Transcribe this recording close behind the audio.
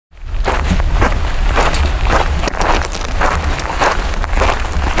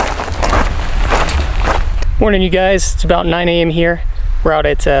Morning, you guys. It's about 9 a.m. here. We're out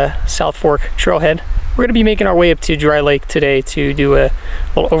at South Fork Trailhead. We're going to be making our way up to Dry Lake today to do a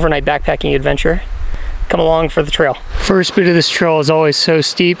little overnight backpacking adventure. Come along for the trail. First bit of this trail is always so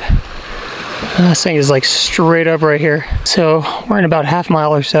steep. This thing is like straight up right here. So we're in about half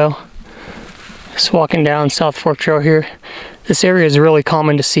mile or so. Just walking down South Fork Trail here. This area is really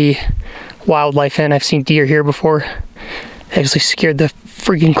common to see wildlife in. I've seen deer here before. They actually scared the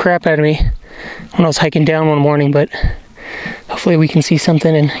freaking crap out of me when I was hiking down one morning, but hopefully we can see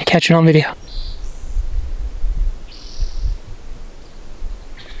something and catch it on video.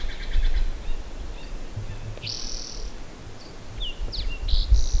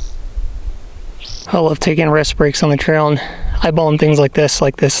 I love taking rest breaks on the trail and eyeballing things like this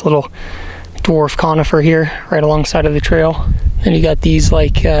little dwarf conifer here right alongside of the trail. Then you got these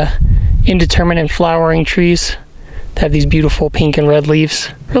like indeterminate flowering trees that have these beautiful pink and red leaves.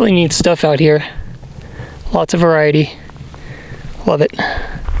 Really neat stuff out here. Lots of variety. Love it.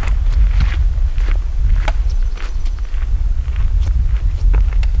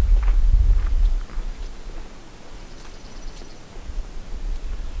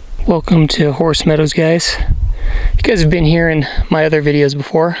 Welcome to Horse Meadows, guys. You guys have been here in my other videos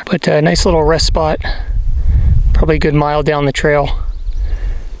before, but a nice little rest spot, probably a good mile down the trail.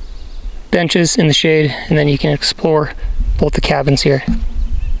 Benches in the shade, and then you can explore both the cabins here.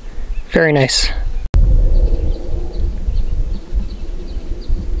 Very nice.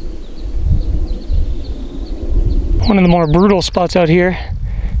 One of the more brutal spots out here.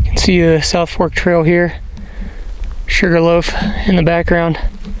 You can see the South Fork Trail here. Sugarloaf in the background.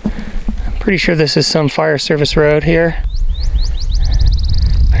 I'm pretty sure this is some fire service road here.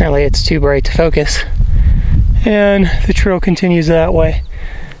 Apparently it's too bright to focus. And the trail continues that way.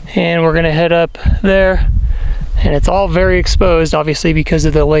 And we're gonna head up there. And it's all very exposed, obviously, because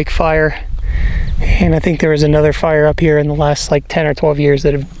of the lake fire. And I think there was another fire up here in the last like 10 or 12 years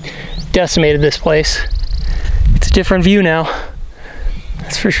that have decimated this place. It's a different view now,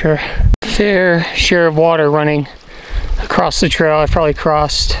 that's for sure. Fair share of water running across the trail. I've probably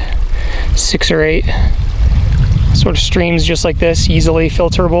crossed 6 or 8 sort of streams just like this, easily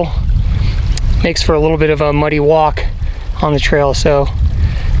filterable. Makes for a little bit of a muddy walk on the trail, so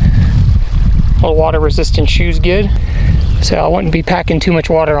little water resistant shoes good. So I wouldn't be packing too much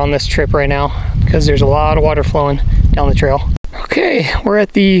water on this trip right now because there's a lot of water flowing down the trail. Okay, we're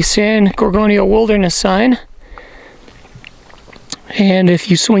at the San Gorgonio Wilderness sign. And if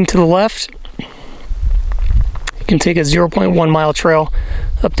you swing to the left, you can take a 0.1 mile trail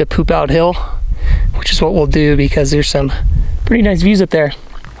up to Poop Out Hill, which is what we'll do because there's some pretty nice views up there.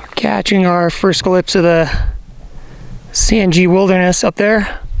 We're catching our first glimpse of the San G Wilderness up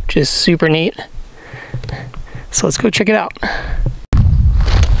there, which is super neat. So let's go check it out.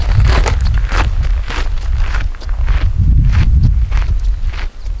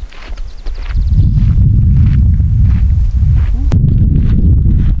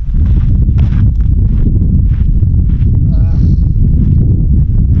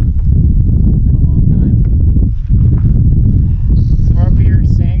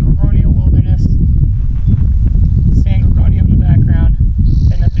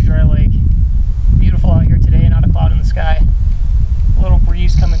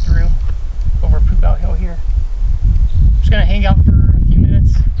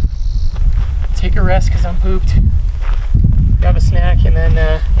 Because I'm pooped, grab a snack, and then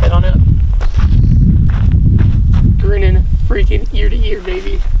head on up. Grinning freaking ear to ear,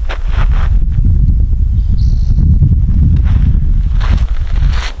 baby.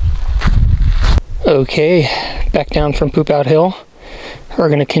 Okay, back down from Poop Out Hill. We're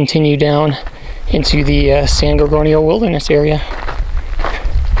going to continue down into the San Gorgonio Wilderness area.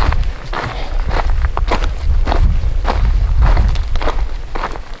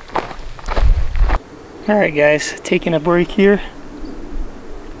 Alright guys, taking a break here.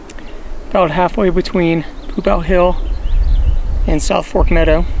 About halfway between Poop Out Hill and South Fork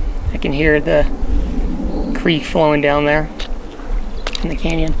Meadow. I can hear the creek flowing down there in the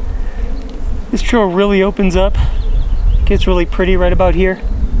canyon. This trail really opens up. It gets really pretty right about here.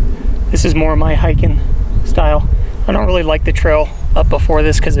 This is more my hiking style. I don't really like the trail up before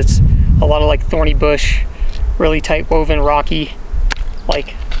this because it's a lot of like thorny bush, really tight woven, rocky,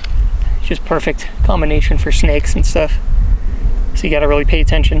 like just perfect combination for snakes and stuff. So you gotta really pay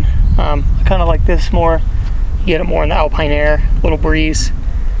attention. I kind of like this more. You get it more in the alpine air, little breeze.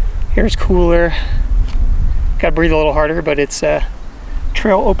 Air's cooler. Gotta breathe a little harder, but it's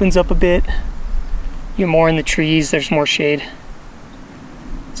trail opens up a bit. You're more in the trees, there's more shade.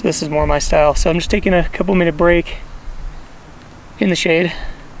 So this is more my style. So I'm just taking a couple minute break in the shade.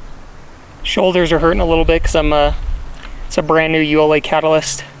 Shoulders are hurting a little bit because it's a brand new ULA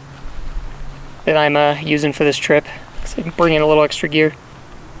catalyst that I'm using for this trip. So I can bring in a little extra gear.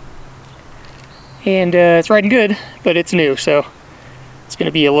 And it's riding good, but it's new, so it's going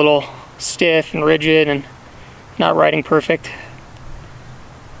to be a little stiff and rigid and not riding perfect.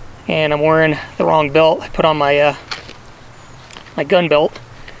 And I'm wearing the wrong belt. I put on my my gun belt,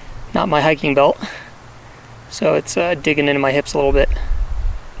 not my hiking belt, so it's digging into my hips a little bit.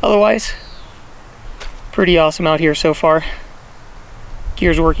 Otherwise, pretty awesome out here so far.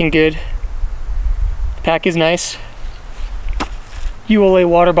 Gear's working good. The pack is nice. ULA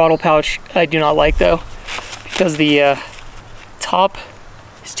water bottle pouch I do not like though, because the top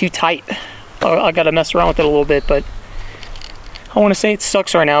is too tight. I gotta mess around with it a little bit, but I want to say it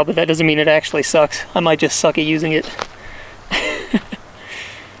sucks right now, but that doesn't mean it actually sucks. I might just suck at using it.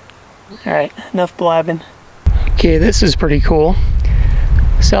 Alright, enough blabbing. Okay, this is pretty cool.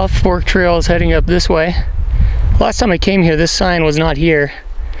 South Fork Trail is heading up this way. Last time I came here, this sign was not here.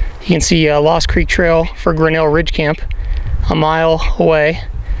 You can see Lost Creek Trail for Grinnell Ridge Camp, a mile away.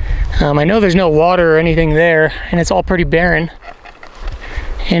 I know there's no water or anything there, and it's all pretty barren.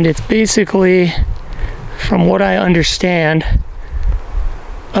 And it's basically, from what I understand,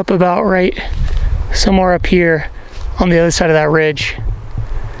 up about right somewhere up here on the other side of that ridge.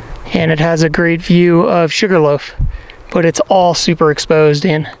 And it has a great view of Sugarloaf, but it's all super exposed,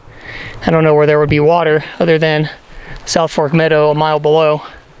 and I don't know where there would be water other than South Fork Meadow a mile below.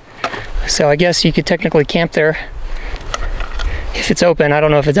 So I guess you could technically camp there if it's open. I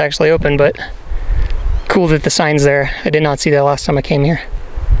don't know if it's actually open, but cool that the sign's there. I did not see that last time I came here.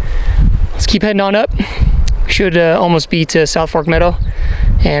 Let's keep heading on up. We should almost be to South Fork Meadow,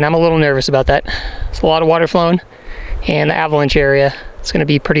 and I'm a little nervous about that. There's a lot of water flowing, and the avalanche area, it's going to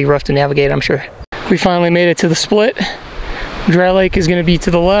be pretty rough to navigate, I'm sure. We finally made it to the split. Dry Lake is going to be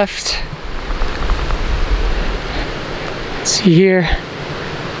to the left. Let's see here.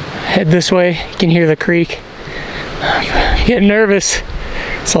 Head this way. You can hear the creek. I'm getting nervous.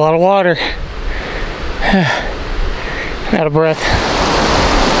 It's a lot of water. I'm out of breath.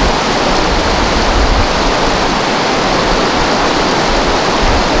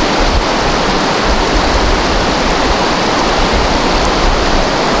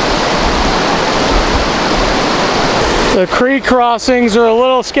 The creek crossings are a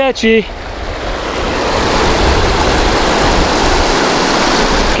little sketchy.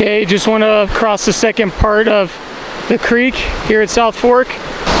 Okay, just want to cross the second part of the creek here at South Fork.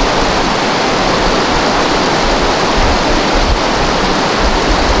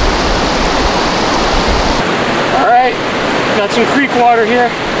 Alright, got some creek water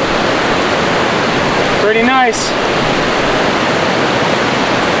here. Pretty nice.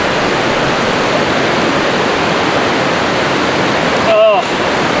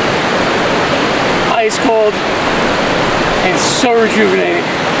 Ice cold and so rejuvenating.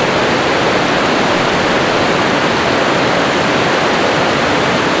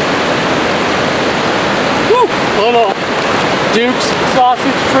 Woo! Little Duke's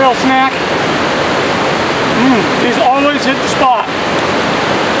sausage trail snack. These always hit the spot.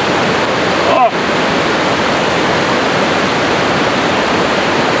 Oh.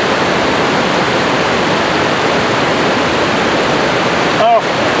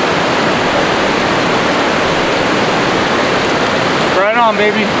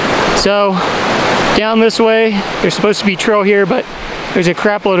 Baby. So down this way, there's supposed to be trail here, but there's a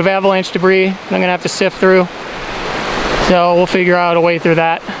crap load of avalanche debris I'm gonna have to sift through. So we'll figure out a way through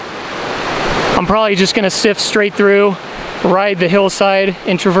that. I'm probably just gonna sift straight through, ride the hillside,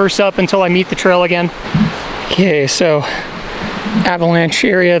 and traverse up until I meet the trail again. Okay, so avalanche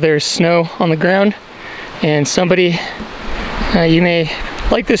area, there's snow on the ground, and somebody, you may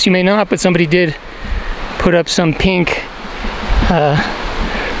like this, you may not, but somebody did put up some pink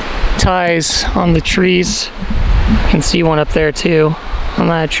ties on the trees. You can see one up there too on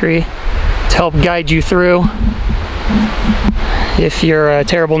that tree to help guide you through if you're a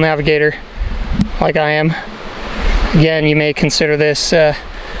terrible navigator like I am. Again, you may consider this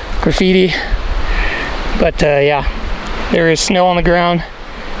graffiti, but yeah, there is snow on the ground,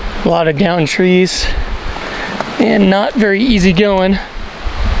 a lot of downed trees, and not very easy going,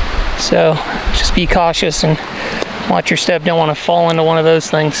 so just be cautious and watch your step. Don't want to fall into one of those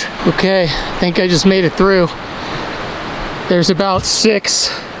things. Okay, I think I just made it through. There's about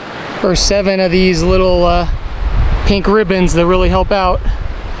 6 or 7 of these little pink ribbons that really help out,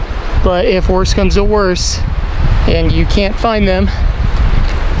 but if worse comes to worse and you can't find them,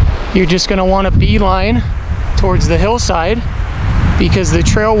 you're just going to want to beeline towards the hillside, because the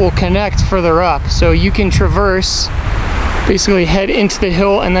trail will connect further up, so you can traverse basically head into the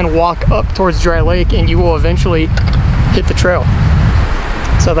hill and then walk up towards Dry Lake, and you will eventually hit the trail.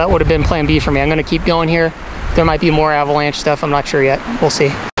 So that would have been plan B for me. I'm gonna keep going here. There might be more avalanche stuff, I'm not sure yet. We'll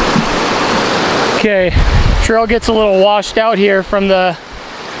see. Okay, trail gets a little washed out here from the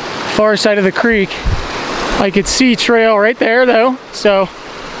far side of the creek. I could see trail right there though, so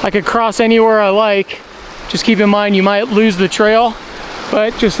I could cross anywhere I like. Just keep in mind you might lose the trail,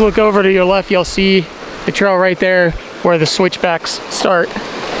 but just look over to your left, you'll see the trail right there where the switchbacks start.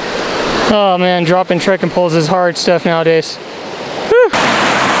 Oh man, dropping trekking poles is hard stuff nowadays. Whew.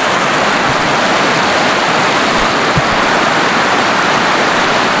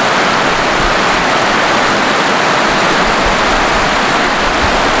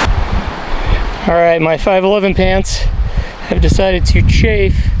 All right, my 511 pants have decided to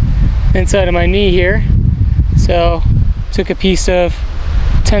chafe inside of my knee here. So took a piece of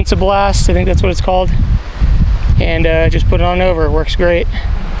Tensablast, I think that's what it's called, and just put it on over. It works great.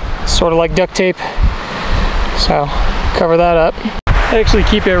 Sort of like duct tape. So cover that up. I actually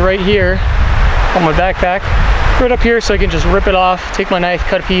keep it right here on my backpack, right up here, so I can just rip it off, take my knife,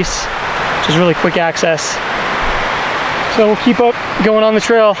 cut a piece. Just really quick access. So we'll keep up going on the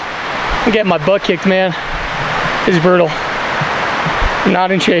trail. I'm getting my butt kicked, man. It's brutal. I'm not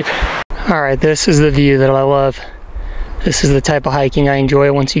in shape. All right, this is the view that I love. This is the type of hiking I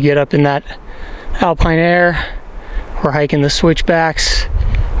enjoy. Once you get up in that alpine air, we're hiking the switchbacks,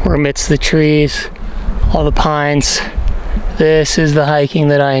 we're amidst the trees, all the pines. This is the hiking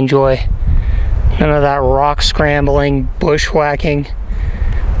that I enjoy. None of that rock scrambling, bushwhacking,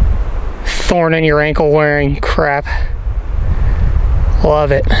 thorn in your ankle wearing crap.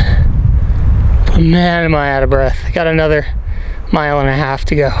 Love it. But man, am I out of breath. I got another 1.5 miles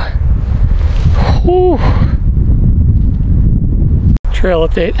to go. Whew. Trail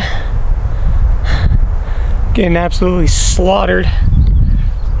update. Getting absolutely slaughtered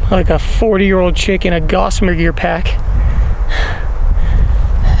like a 40-year-old chick in a Gossamer gear pack.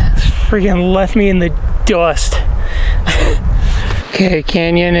 Freaking left me in the dust. Okay,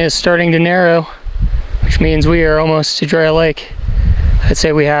 canyon is starting to narrow, which means we are almost to Dry Lake. I'd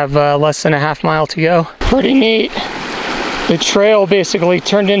say we have less than a 1/2 mile to go. Pretty neat. The trail basically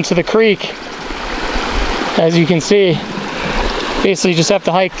turned into the creek. As you can see, basically just have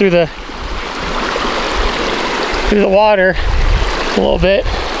to hike through the water a little bit,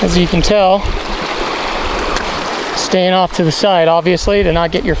 as you can tell. Staying off to the side, obviously, to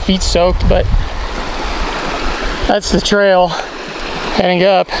not get your feet soaked, but that's the trail heading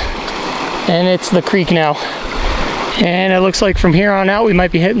up, and it's the creek now. And it looks like from here on out we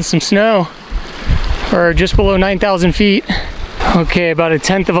might be hitting some snow. We're just below 9,000 feet. Okay, about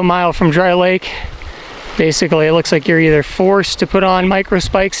 1/10 of a mile from Dry Lake. Basically, it looks like you're either forced to put on micro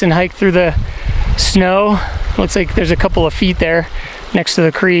spikes and hike through the snow. Looks like there's a couple of feet there next to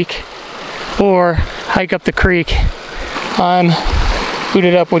the creek, or hike up the creek. I'm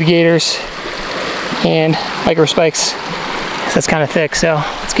booted up with gaiters and micro spikes. That's kind of thick, so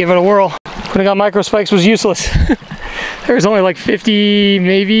let's give it a whirl. Putting on micro spikes was useless. There was only like 50,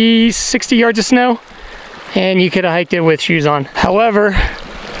 maybe 60 yards of snow, and you could have hiked it with shoes on. However,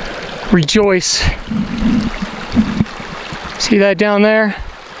 rejoice. See that down there?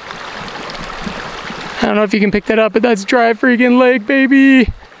 I don't know if you can pick that up, but that's Dry freaking Lake,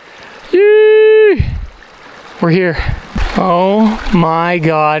 baby. Yee! We're here. Oh my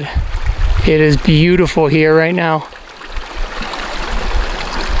God. It is beautiful here right now.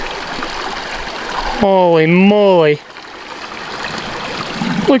 Holy moly.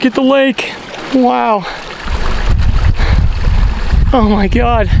 Look at the lake. Wow. Oh my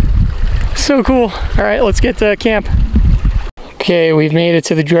God. So cool. All right, let's get to camp. Okay, we've made it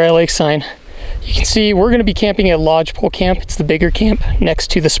to the Dry Lake sign. You can see we're going to be camping at Lodgepole Camp. It's the bigger camp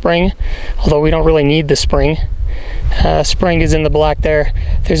next to the spring, although we don't really need the spring. Spring is in the black there.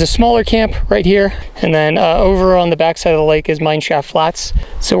 There's a smaller camp right here, and then over on the backside of the lake is Mineshaft Flats.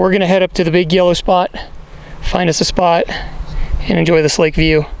 So we're going to head up to the big yellow spot, find us a spot, and enjoy this lake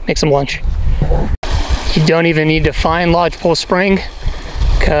view, make some lunch. You don't even need to find Lodgepole Spring,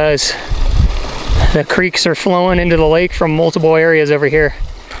 because the creeks are flowing into the lake from multiple areas over here.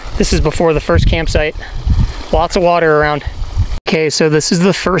 This is before the first campsite. Lots of water around. Okay, so this is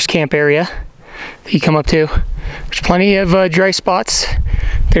the first camp area that you come up to. There's plenty of dry spots.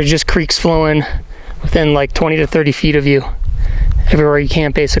 There's just creeks flowing within like 20 to 30 feet of you. Everywhere you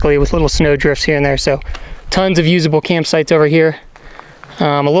camp, basically, with little snow drifts here and there. So tons of usable campsites over here.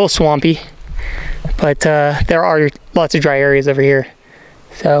 A little swampy, but there are lots of dry areas over here.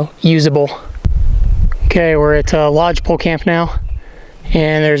 So usable. Okay, we're at Lodgepole Camp now.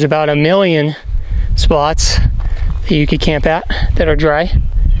 And there's about 1 million spots that that you could camp at that are dry.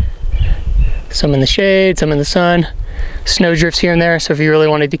 Some in the shade, some in the sun. Snow drifts here and there, so if you really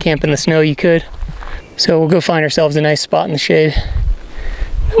wanted to camp in the snow, you could. So we'll go find ourselves a nice spot in the shade.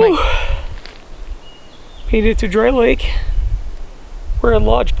 Made it to Dry Lake. We're at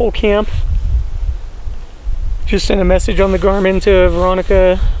Lodgepole Camp. Just sent a message on the Garmin to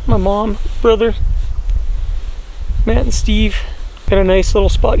Veronica, my mom, brother, Matt and Steve. Got a nice little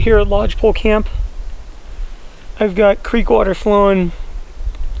spot here at Lodgepole Camp. I've got creek water flowing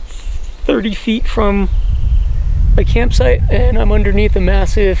 30 feet from my campsite, and I'm underneath a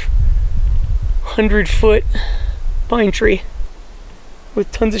massive 100-foot pine tree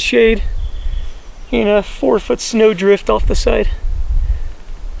with tons of shade and a 4-foot snow drift off the side.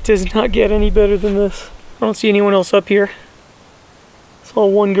 Does not get any better than this. I don't see anyone else up here. Saw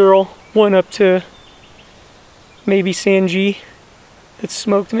one girl, one up to maybe Sanji that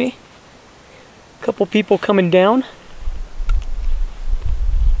smoked me. A couple people coming down.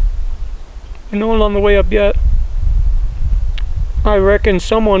 No one on the way up yet. I reckon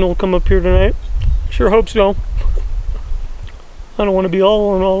someone will come up here tonight. Sure hope so. I don't want to be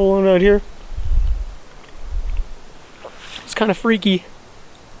all alone out here. It's kind of freaky.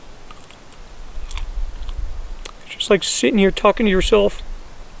 It's just like sitting here talking to yourself.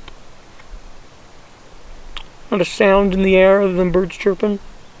 Not a sound in the air other than birds chirping.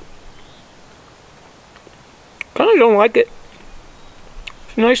 Kind of don't like it.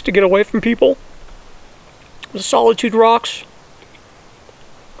 It's nice to get away from people. The solitude rocks.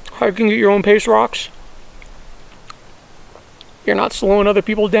 Hiking at your own pace rocks. You're not slowing other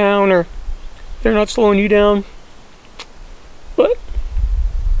people down, or they're not slowing you down. But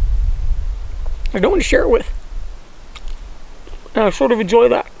I don't want to share it with. And I sort of enjoy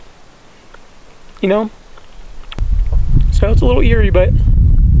that. You know? So it's a little eerie, but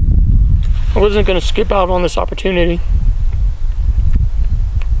I wasn't going to skip out on this opportunity.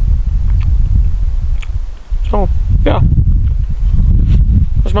 So, yeah.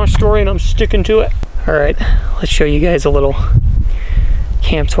 That's my story, and I'm sticking to it. Alright, let's show you guys a little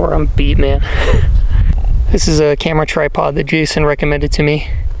camp tour. I'm beat, man. This is a camera tripod that Jason recommended to me.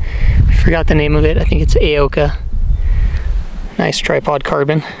 I forgot the name of it. I think it's Aoka. Nice tripod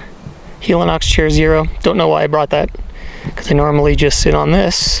carbon. Helinox Chair Zero. Don't know why I brought that, because I normally just sit on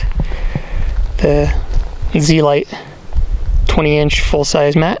this. The Z-Lite 20-inch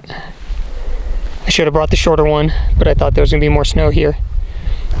full-size mat. I should have brought the shorter one, but I thought there was going to be more snow here.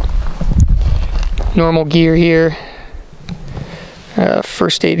 Normal gear here.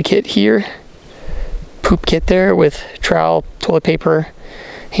 First aid kit here. Poop kit there with trowel, toilet paper,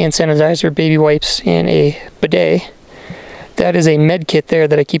 hand sanitizer, baby wipes, and a bidet. That is a med kit there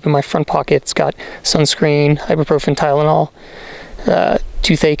that I keep in my front pocket. It's got sunscreen, ibuprofen, Tylenol,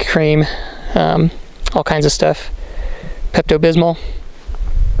 toothache cream, all kinds of stuff. Pepto-Bismol,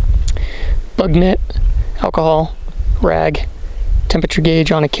 bug net, alcohol, rag, temperature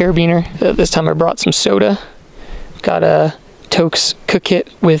gauge on a carabiner. This time I brought some soda. Got a Tokes cook kit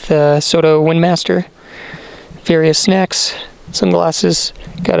with soda Windmaster, various snacks, sunglasses.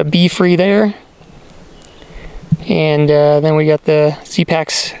 Got a bee-free there. And then we got the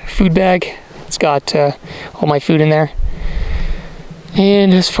Z-Packs food bag. It's got all my food in there.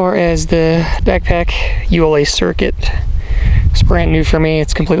 And as far as the backpack, ULA Circuit. It's brand new for me.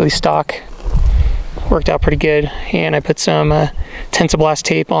 It's completely stock. Worked out pretty good. And I put some Tensablast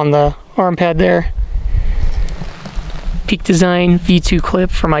tape on the arm pad there. Peak Design V2 clip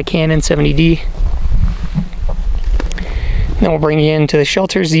for my Canon 70D. Then we'll bring you into the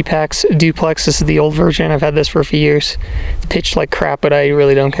shelter. Z-Packs Duplex. This is the old version. I've had this for a few years. It's pitched like crap, but I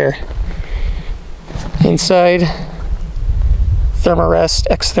really don't care. Inside, Thermarest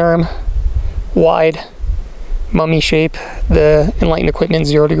X-Therm, wide, mummy shape. The Enlightened Equipment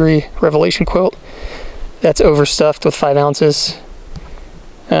 0 degree Revelation quilt. That's overstuffed with 5 ounces.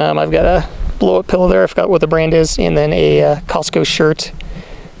 I've got a blow-up pillow there. I forgot what the brand is. And then a Costco shirt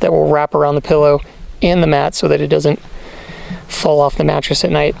that will wrap around the pillow and the mat so that it doesn't fall off the mattress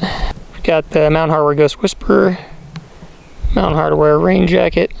at night. We've got the Mountain Hardwear Ghost Whisperer, Mountain Hardwear rain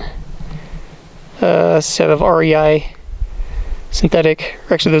jacket, a set of REI synthetic,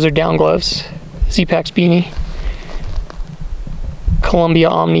 or actually those are down gloves, Z-Packs beanie, Columbia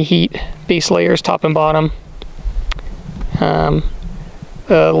Omni Heat base layers, top and bottom, a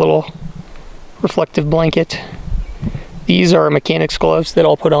little reflective blanket. These are mechanics gloves that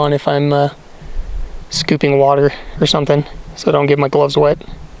I'll put on if I'm scooping water or something, so I don't get my gloves wet.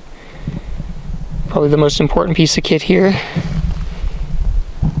 Probably the most important piece of kit here,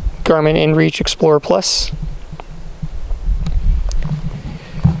 Garmin InReach Explorer Plus.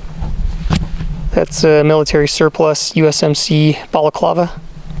 That's a military surplus USMC balaclava.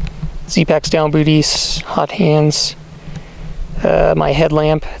 Z-Packs down booties, hot hands, my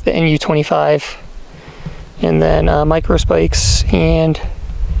headlamp, the NU25, and then micro spikes and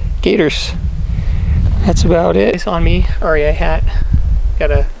gaiters. That's about it. It's on me, REI hat,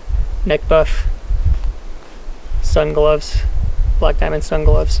 got a neck buff, sun gloves, black diamond sun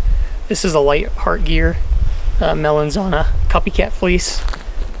gloves. This is a light heart gear, melons on a copycat fleece.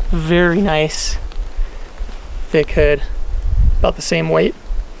 Very nice, thick hood, about the same weight.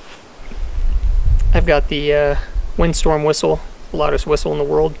 I've got the windstorm whistle, the loudest whistle in the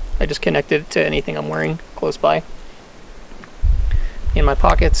world. I just connected it to anything I'm wearing close by. In my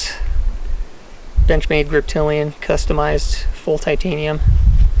pockets, Benchmade Griptilian, customized full titanium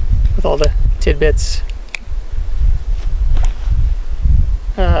with all the tidbits.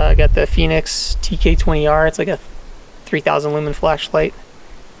 I got the Phoenix TK20R. It's like a 3000 lumen flashlight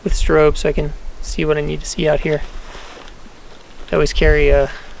with strobe, so I can see what I need to see out here. I always carry a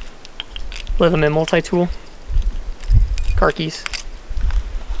Leatherman multi-tool, car keys.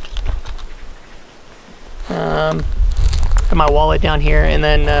 Got my wallet down here, and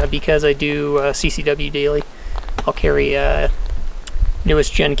then because I do CCW daily, I'll carry a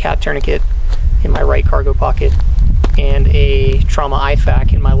newest gen cat tourniquet in my right cargo pocket and a trauma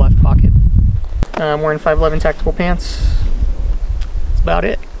IFAK in my left pocket. I'm wearing 511 tactical pants. That's about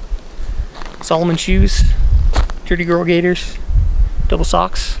it. Solomon shoes, Dirty Girl gaiters, double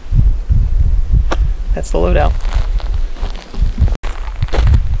socks. That's the loadout.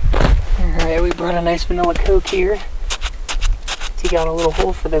 Alright, we brought a nice vanilla Coke here. Take out a little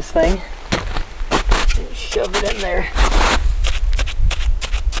hole for this thing and shove it in there.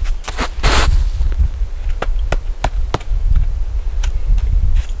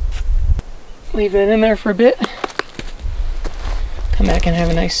 Leave it in there for a bit. Come back and have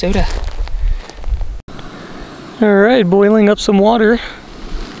a nice soda. Alright, boiling up some water.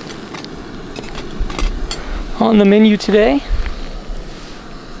 On the menu today,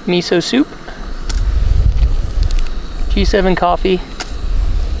 miso soup, G7 coffee,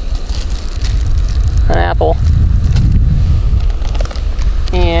 an apple,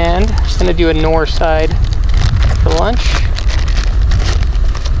 and I'm just gonna do a Knorr side for lunch.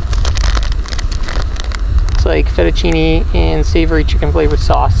 It's like fettuccine and savory chicken flavored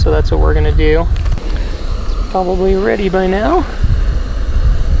sauce, so that's what we're gonna do. It's probably ready by now.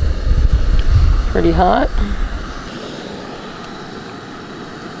 Pretty hot.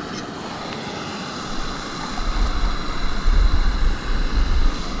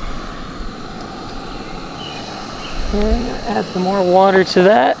 And add some more water to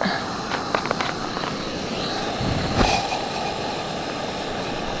that.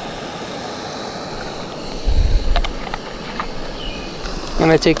 I'm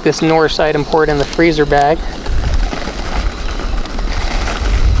going to take this Knorr side and pour it in the freezer bag.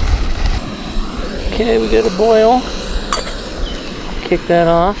 Okay, we got a boil. Kick that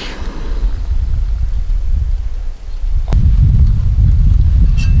off.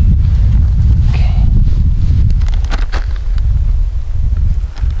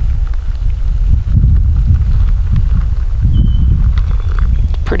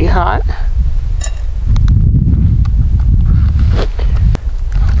 Pretty hot.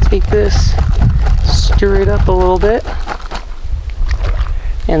 Take this, stir it up a little bit,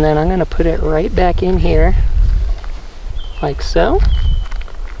 and then I'm going to put it right back in here, like so.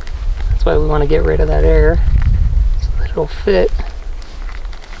 That's why we want to get rid of that air, so that it'll fit.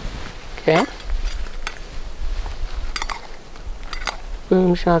 Okay.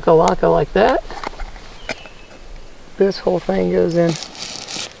 Boom shakalaka like that. This whole thing goes in.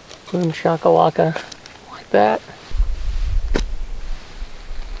 Boom shakalaka like that.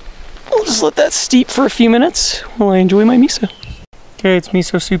 I'll just let that steep for a few minutes while I enjoy my miso. Okay, it's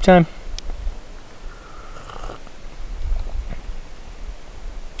miso soup time.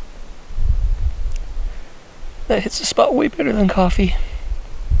 That hits the spot way better than coffee.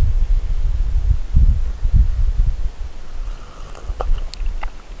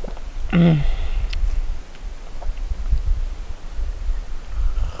 Mmm.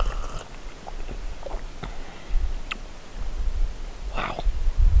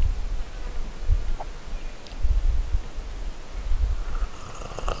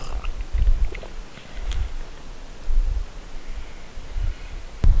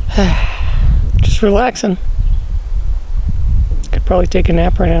 Just relaxing. Could probably take a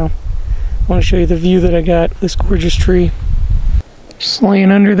nap right now. I want to show you the view that I got, this gorgeous tree. Just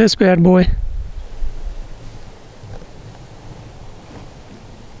laying under this bad boy.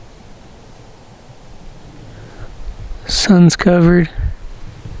 Sun's covered.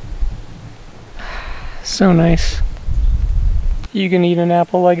 So nice. You can eat an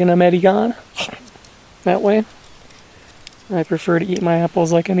apple like an American. That way. I prefer to eat my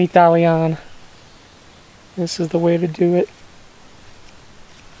apples like an Italian. This is the way to do it.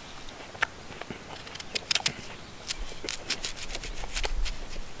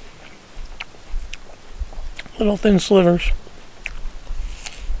 Little thin slivers.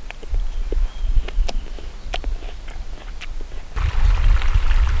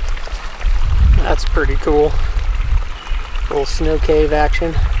 That's pretty cool. Little snow cave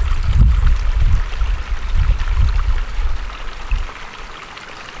action.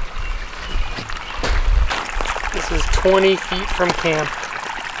 This is 20 feet from camp.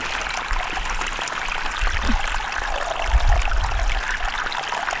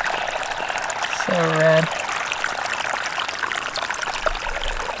 So rad.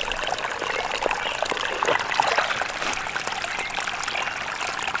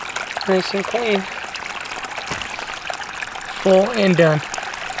 Nice and clean. Full and done.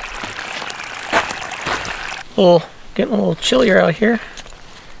 Getting a little chillier out here.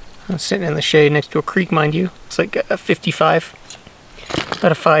 I'm sitting in the shade next to a creek, mind you. It's like a 55.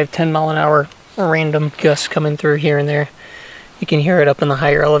 About a 5-10 mile an hour random gust coming through here and there. You can hear it up in the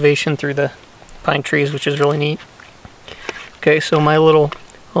higher elevation through the pine trees, which is really neat. Okay, so my little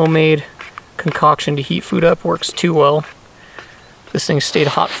homemade concoction to heat food up works too well. This thing stayed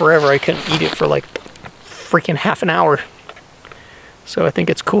hot forever. I couldn't eat it for like freaking half an hour. So I think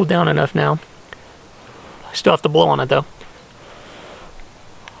it's cooled down enough now. I still have to blow on it though.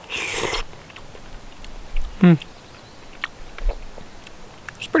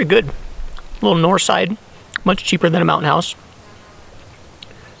 It's pretty good. A little north side, much cheaper than a mountain house.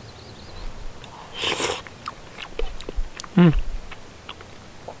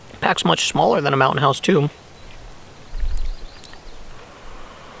 Pack's much smaller than a mountain house too.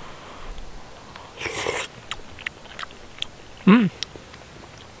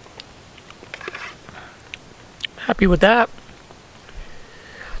 Happy with that.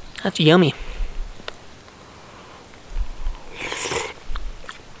 That's yummy.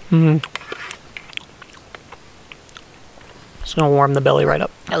 It's gonna warm the belly right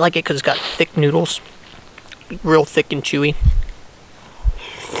up. I like it because it's got thick noodles. Real thick and chewy.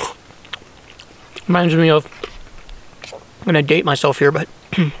 Reminds me of, I'm gonna date myself here, but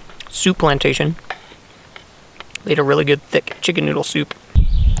Soup Plantation. Made a really good thick chicken noodle soup.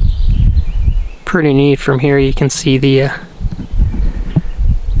 Pretty neat. From here you can see the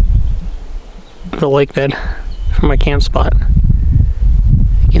lake bed from my camp spot.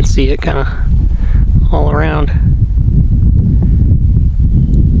 You can see it kind of all around.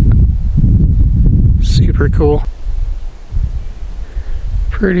 Super cool.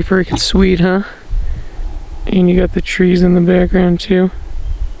 Pretty freaking sweet, huh? And you got the trees in the background too.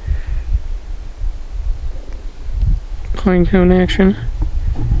 Pine cone action.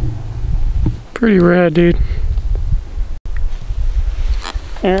 Pretty rad, dude.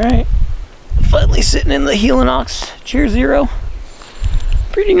 Alright. Finally sitting in the Helinox Chair Zero.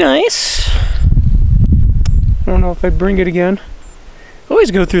 Pretty nice. I don't know if I'd bring it again. I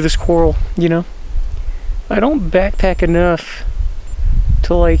always go through this coral, you know. I don't backpack enough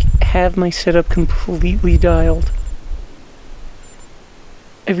to like have my setup completely dialed.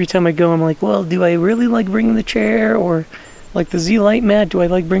 Every time I go I'm like, well, do I really like bringing the chair, or like the Z-Lite mat, do I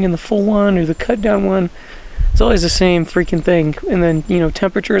like bringing the full one or the cut down one? It's always the same freaking thing. And then, you know,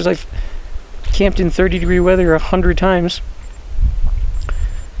 temperatures, I've camped in 30-degree weather 100 times.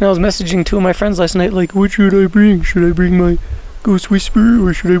 And I was messaging two of my friends last night, like, what should I bring? Should I bring my Ghost Whisperer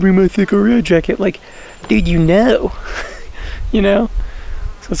or should I bring my thick red jacket? Like, dude, you know. You know?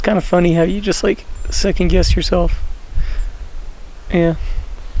 So it's kind of funny how you just like second guess yourself. Yeah.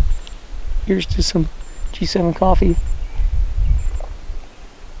 Here's to some G7 coffee.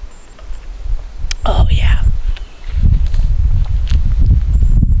 Oh yeah.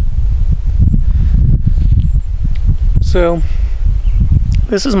 So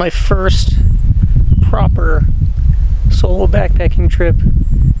this is my first proper solo backpacking trip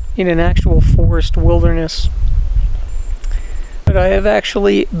in an actual forest wilderness. But I have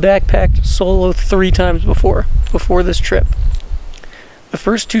actually backpacked solo 3 times before this trip. The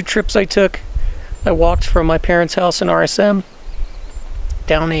first 2 trips I took, I walked from my parents' house in RSM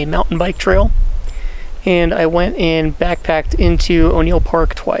down a mountain bike trail, and I went and backpacked into O'Neill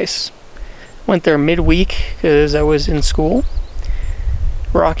Park twice. Went there midweek because I was in school,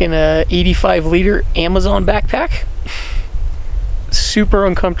 rocking a 85-liter Amazon backpack, super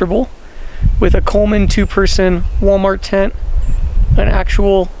uncomfortable, with a Coleman 2-person Walmart tent, an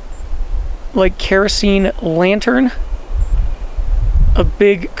actual like kerosene lantern, a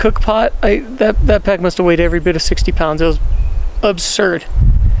big cook pot. That pack must have weighed every bit of 60 pounds. It was absurd.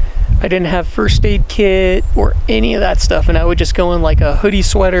 I didn't have first aid kit or any of that stuff, and I would just go in like a hoodie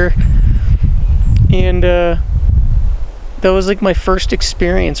sweater, and that was like my first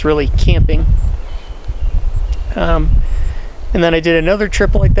experience really camping. And then I did another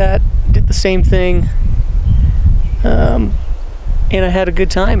trip like that, did the same thing, and I had a good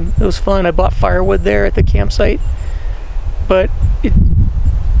time. It was fun. I bought firewood there at the campsite, but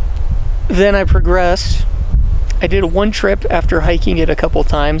then I progressed. I did one trip after hiking it a couple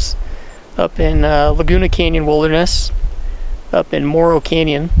times up in Laguna Canyon Wilderness, up in Morro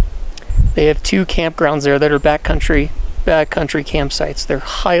Canyon. They have 2 campgrounds there that are backcountry campsites. They're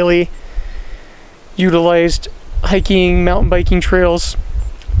highly utilized hiking, mountain biking trails.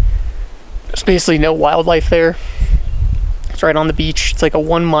 There's basically no wildlife there. It's right on the beach. It's like a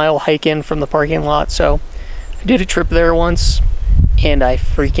 1-mile hike in from the parking lot. So I did a trip there once, and I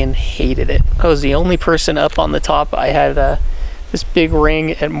freaking hated it. I was the only person up on the top. I had this big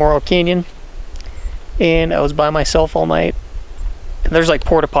ring at Morro Canyon, and I was by myself all night. And there's like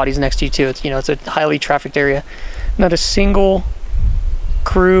porta potties next to you too. It's, you know, it's a highly trafficked area. Not a single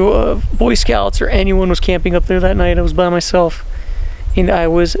crew of Boy Scouts or anyone was camping up there that night. I was by myself, and I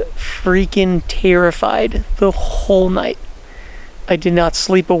was freaking terrified the whole night. I did not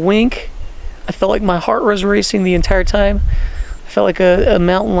sleep a wink. I felt like my heart was racing the entire time. I felt like a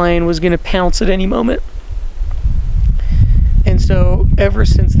mountain lion was gonna pounce at any moment. And so ever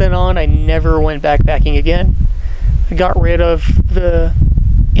since then on, I never went backpacking again. I got rid of the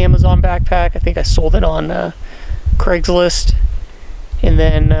Amazon backpack. I think I sold it on Craigslist. And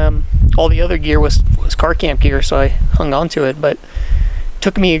then all the other gear was car camp gear, so I hung on to it. But it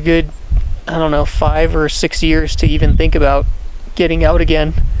took me a good, I don't know, 5 or 6 years to even think about getting out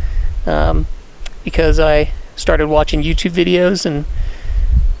again, because I started watching YouTube videos, and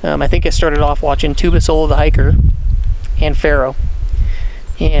I think I started off watching Tuba Solo the Hiker and Pharaoh.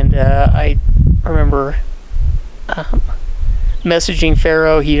 And I remember messaging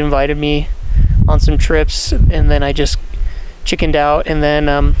Pharaoh. He invited me on some trips, and then I just chickened out. And then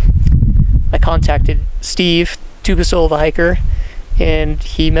I contacted Steve, Tuba Solo the Hiker, and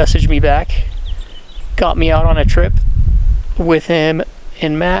he messaged me back, got me out on a trip with him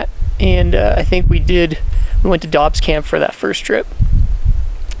and Matt. And I think we went to Dobbs Camp for that first trip.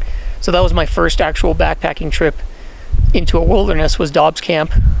 So that was my first actual backpacking trip into a wilderness, was Dobbs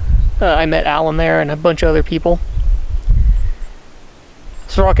Camp. I met Alan there and a bunch of other people. I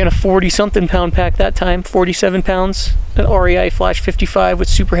was rocking a 40-something pound pack that time, 47 pounds, an REI Flash 55 with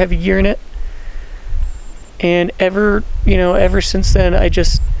super heavy gear in it. And ever since then, I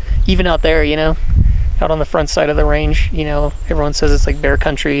just, even out there, out on the front side of the range, everyone says it's like bear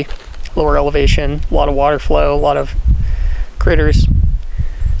country, lower elevation, a lot of water flow, a lot of critters.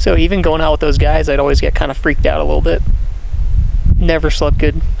 So even going out with those guys, I'd always get kind of freaked out a little bit. Never slept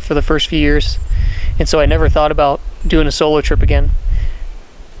good for the first few years. And so I never thought about doing a solo trip again.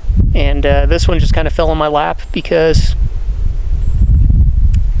 And this one just kind of fell in my lap because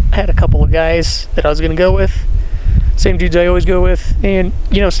I had a couple of guys that I was going to go with. Same dudes I always go with. And,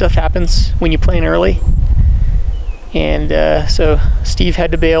 stuff happens when you plan early. And so Steve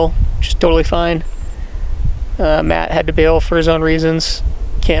had to bail, which is totally fine. Matt had to bail for his own reasons.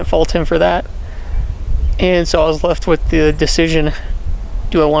 Can't fault him for that. And so I was left with the decision,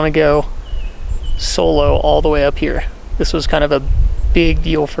 do I want to go solo all the way up here? This was kind of a big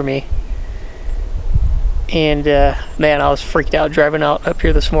deal for me. And man, I was freaked out driving out up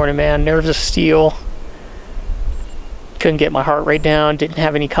here this morning, man. Nerves of steel. Couldn't get my heart rate down, didn't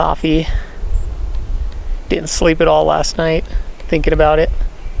have any coffee. Didn't sleep at all last night, thinking about it.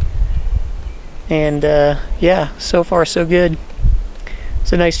 And yeah, so far so good.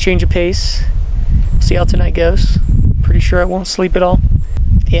 It's a nice change of pace. See how tonight goes. Pretty sure I won't sleep at all.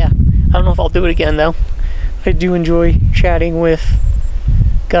 Yeah, I don't know if I'll do it again though. I do enjoy chatting with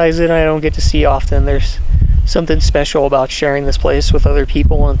guys that I don't get to see often. There's something special about sharing this place with other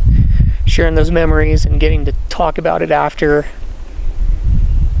people and sharing those memories and getting to talk about it after.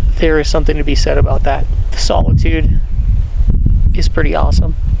 There is something to be said about that. The solitude is pretty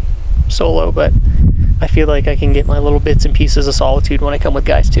awesome solo, but I feel like I can get my little bits and pieces of solitude when I come with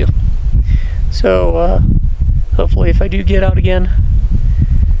guys too. So hopefully if I do get out again,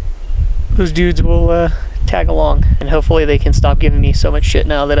 those dudes will tag along, and hopefully they can stop giving me so much shit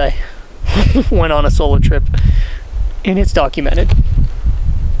now that I went on a solo trip and it's documented.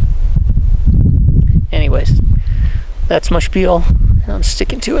 Anyways, that's my spiel, and I'm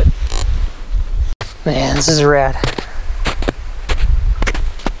sticking to it. Man, this is rad.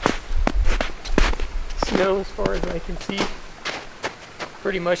 Snow as far as I can see.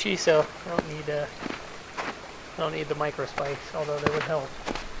 pretty mushy, so I don't need the micro spikes, although they would help.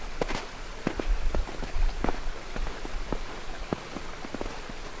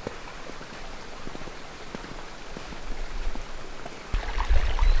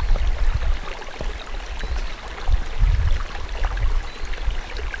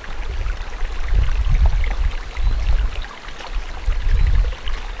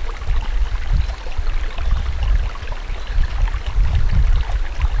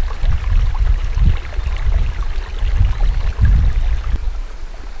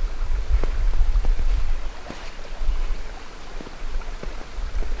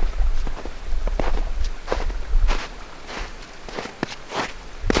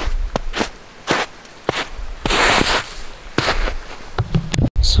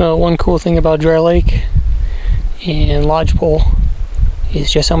 So one cool thing about Dry Lake and Lodgepole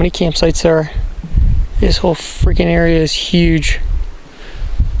is just how many campsites there are. This whole freaking area is huge.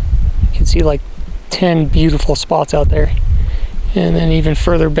 You can see like 10 beautiful spots out there. And then even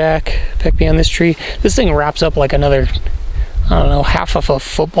further back beyond this tree, this thing wraps up like another, I don't know, half of a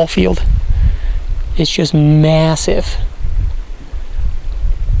football field. It's just massive.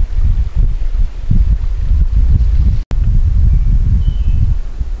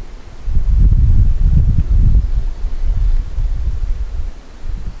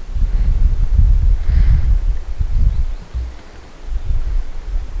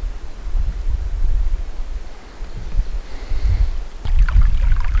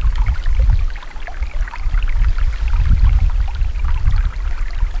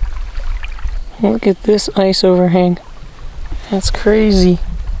 Look at this ice overhang. That's crazy.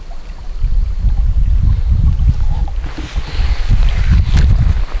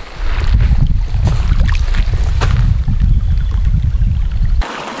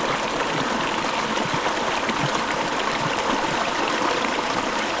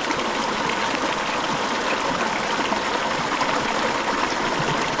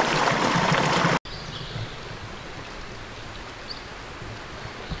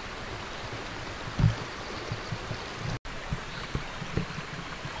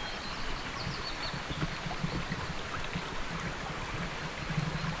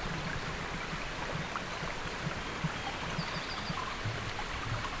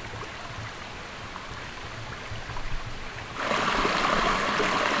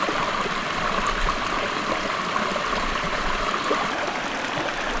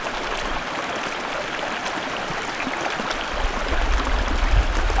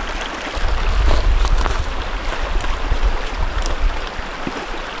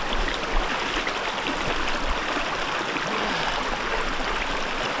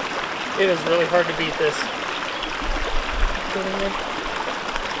 It is really hard to beat this.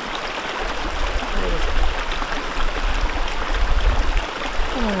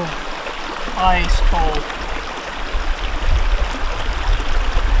 Oh, ice cold.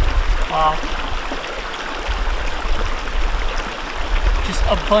 Wow. Just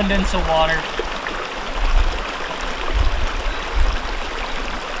abundance of water.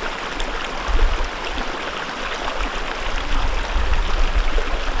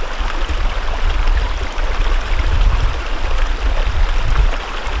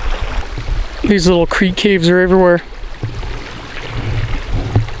 These little creek caves are everywhere.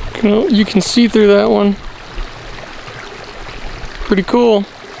 You can see through that one. Pretty cool.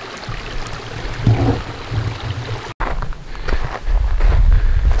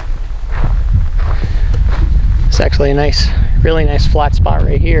 It's actually a nice, really nice flat spot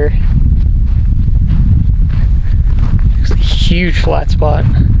right here. It's a huge flat spot.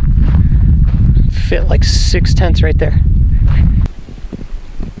 Fit like 6 tents right there.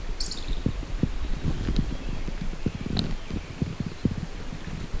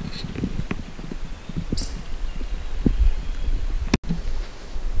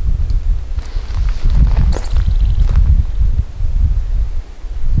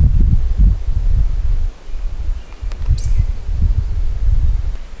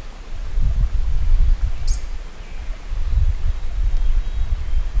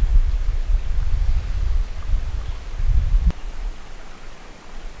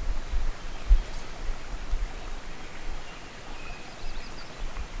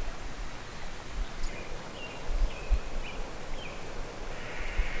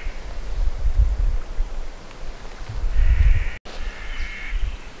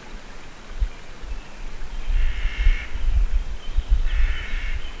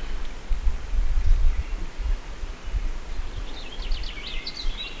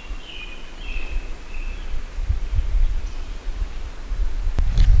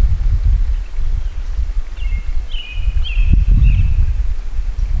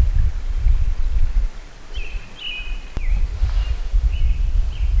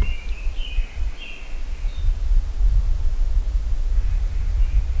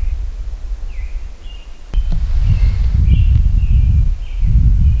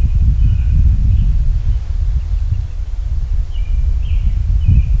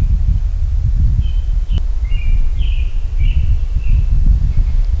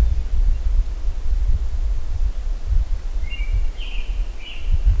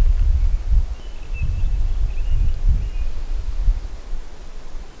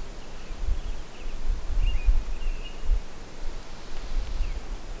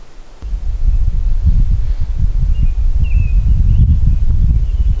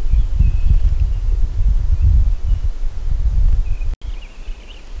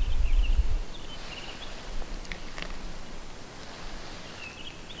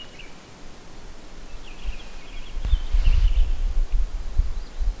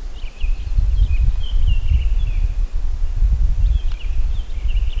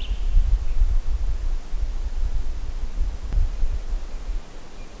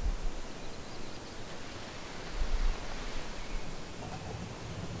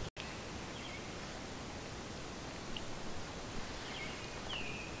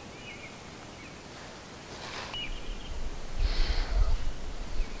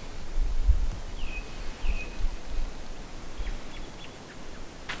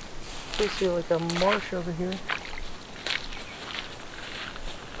 basically like a marsh over here.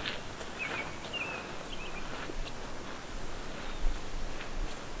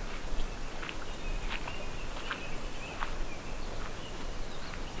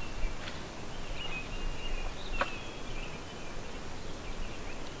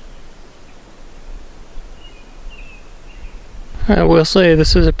 I will say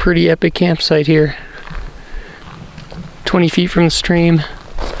this is a pretty epic campsite here. 20 feet from the stream.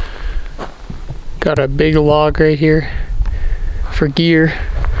 Got a big log right here for gear.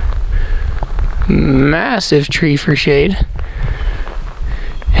 Massive tree for shade.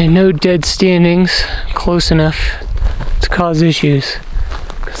 And no dead standings close enough to cause issues,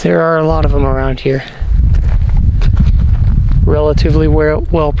 because there are a lot of them around here. Relatively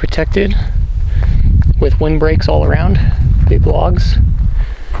well protected with windbreaks all around. Big logs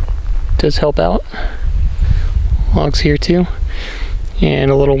does help out. Logs here too, and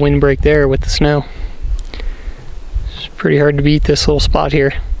a little windbreak there with the snow. It's pretty hard to beat this little spot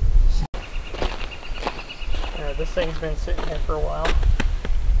here. This thing's been sitting here for a while.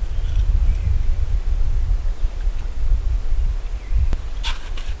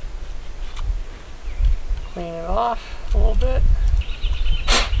 Clean it off a little bit.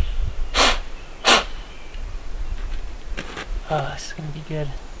 Oh, this is gonna be good.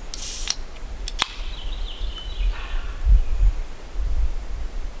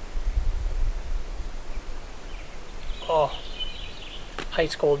 Oh,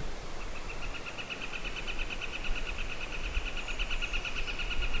 ice cold.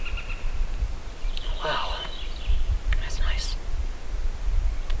 Wow, that's nice.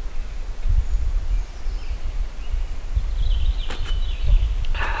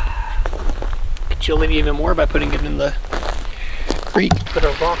 Could chill it even more by putting it in the creek. Put a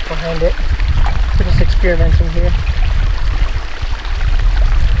rock behind it. We're just experimenting here.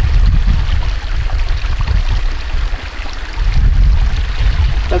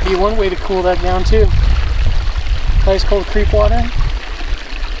 That'd be one way to cool that down too. Ice cold creek water.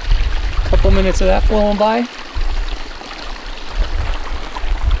 Couple minutes of that flowing by.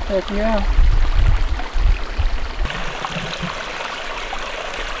 Heck yeah.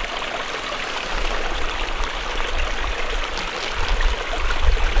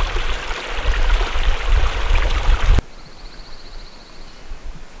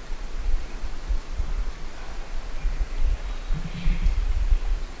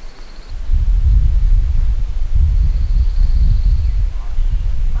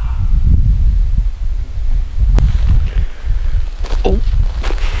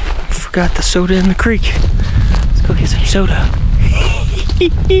 Forgot the soda in the creek. Let's go get some soda.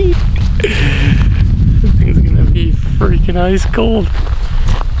 This thing's gonna be freaking ice cold.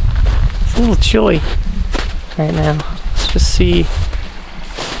 It's a little chilly right now. Let's just see.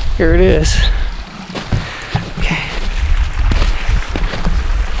 Here it is. Okay.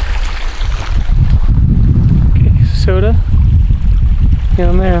 Okay, soda.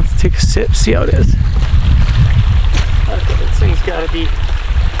 Down there. Let's take a sip, see how it is. Okay, this thing's gotta be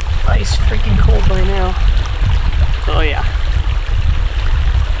ice freaking cold by now. Oh yeah.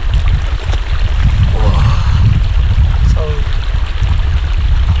 Whoa. So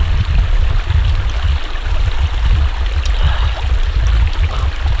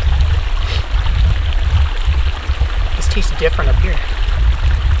this tastes different up here.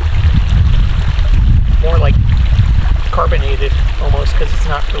 More like carbonated almost, because it's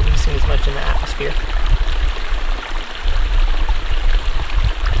not releasing as much in the atmosphere.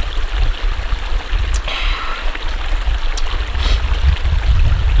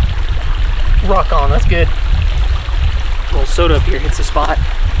 Rock on, that's good. A little soda up here hits the spot.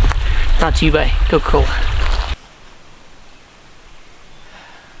 Brought to you by Coca-Cola.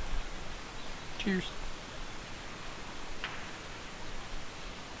 Cheers.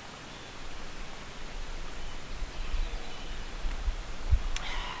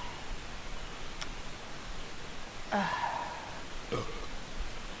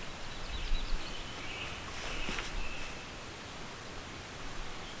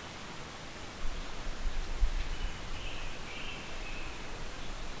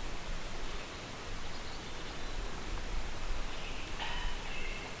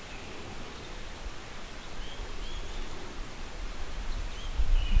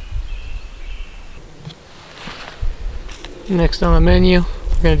 Next on the menu,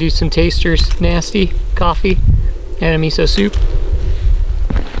 we're going to do some tasters, nasty, coffee, and a miso soup.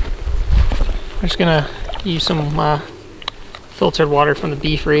 We're just going to use some filtered water from the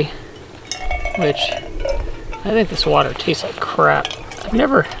Beefree, which I think this water tastes like crap.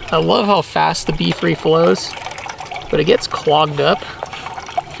 I love how fast the Beefree flows, but it gets clogged up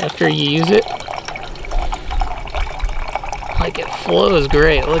after you use it. Like, it flows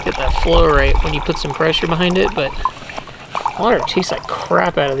great. Look at that flow rate when you put some pressure behind it, but water tastes like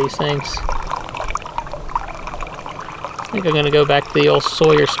crap out of these things. I think I'm gonna go back to the old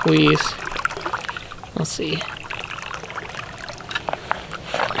Sawyer squeeze. Let's see.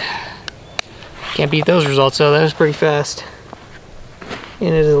 Can't beat those results though, that was pretty fast. And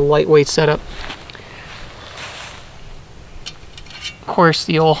it is a lightweight setup. Of course,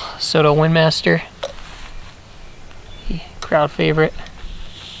 the old Soto Windmaster. Crowd favorite.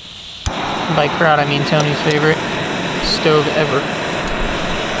 By crowd, I mean Tony's favorite stove ever.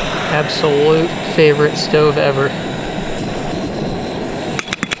 Absolute favorite stove ever.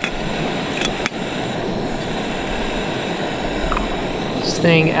 This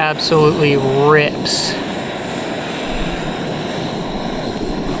thing absolutely rips.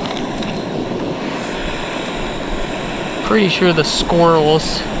 Pretty sure the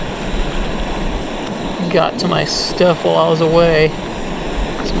squirrels got to my stuff while I was away.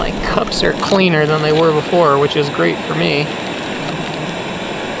 So my cups are cleaner than they were before, which is great for me.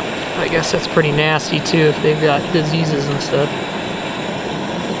 I guess that's pretty nasty too if they've got diseases and stuff.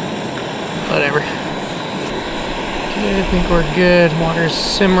 Whatever. Okay, I think we're good. Water's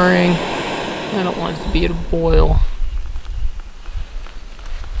simmering. I don't want it to be at a boil.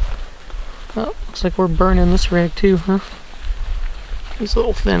 Oh, looks like we're burning this rag too, huh? These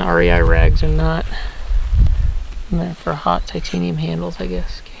little thin REI rags are not. And they're for hot titanium handles, I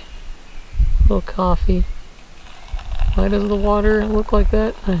guess. Okay. A little coffee. Why does the water look like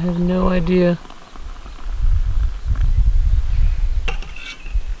that? I have no idea.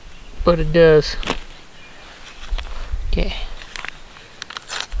 But it does. Okay.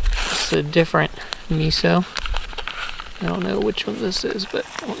 This is a different miso. I don't know which one this is, but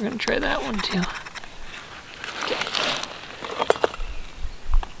we're gonna try that one too. Okay.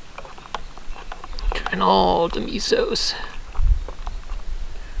 Trying all the misos.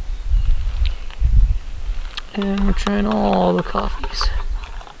 And we're trying all the coffees.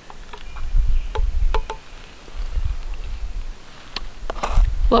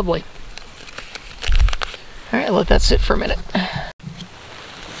 Lovely. All right, let that sit for a minute.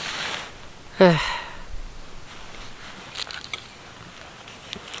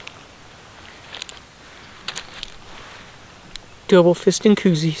 Double fist and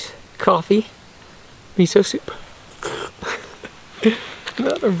koozies. Coffee, miso soup.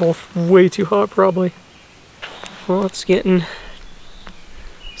 No, they're both way too hot, probably. Well, it's getting,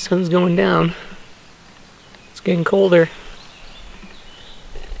 sun's going down. It's getting colder.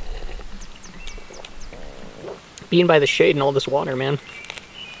 Being by the shade and all this water, man.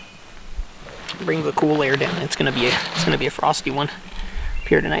 Bring the cool air down. It's gonna be a frosty one up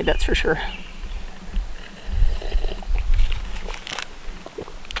here tonight, that's for sure.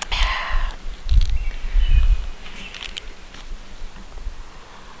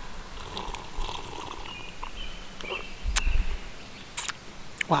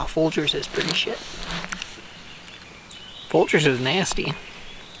 Wow, Folgers is pretty shit. Folgers is nasty. I'm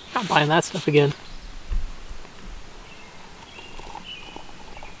not buying that stuff again.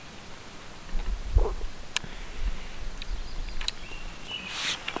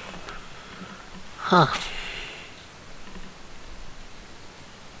 Huh.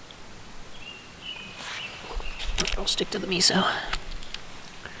 I'll stick to the miso.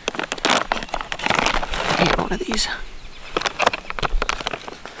 Take one of these.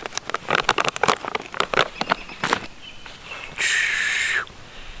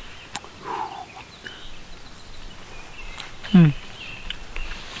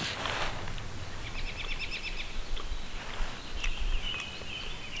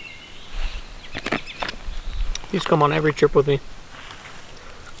 These come on every trip with me.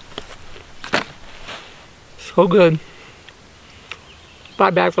 So good. Buy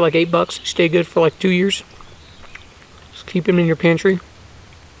a bag for like $8. Stay good for like 2 years. Just keep them in your pantry.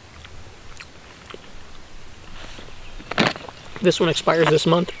 This one expires this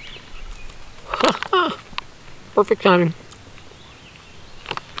month. Perfect timing.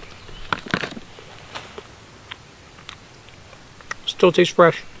 Still tastes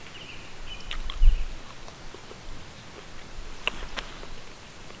fresh.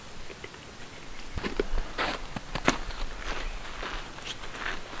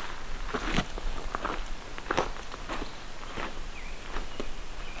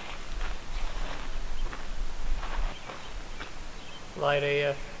 Light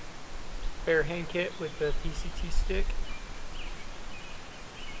a spare hand kit with the PCT stick.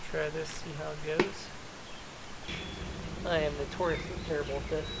 Try this, see how it goes. I am notoriously terrible at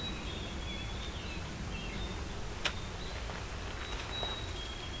this.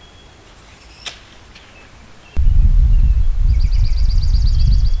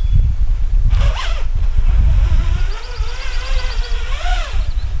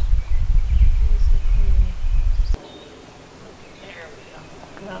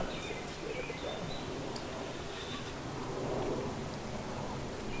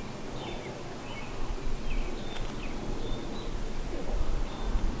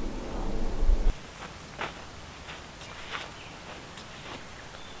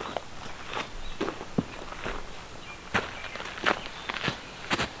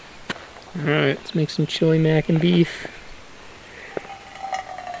 Alright, let's make some chili mac and beef.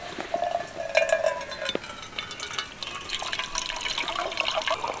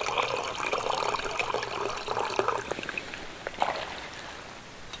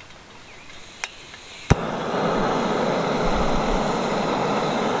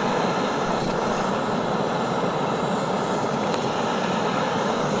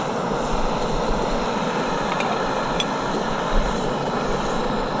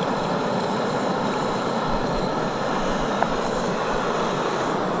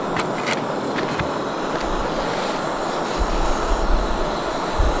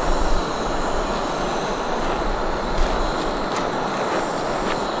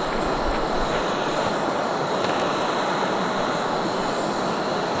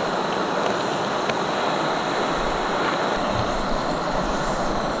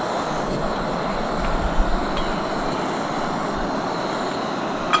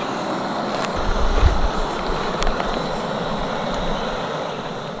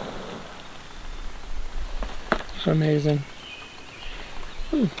 Amazing.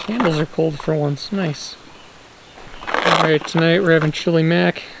 Ooh, candles are cold for once. Nice. Alright, tonight we're having chili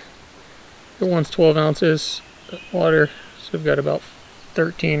mac. It wants 12 ounces of water, so we've got about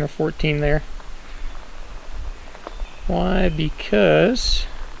 13 or 14 there. Why? Because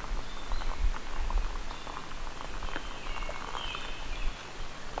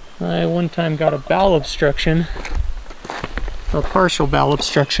I one time got a bowel obstruction, a partial bowel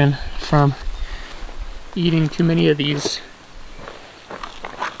obstruction, from eating too many of these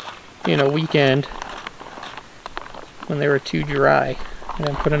in a weekend when they were too dry. I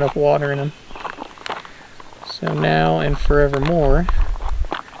didn't put enough water in them. So now and forevermore,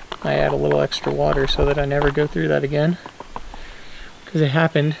 I add a little extra water so that I never go through that again. Because it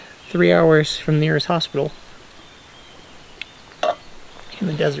happened 3 hours from the nearest hospital in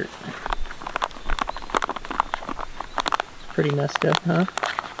the desert. Pretty messed up, huh?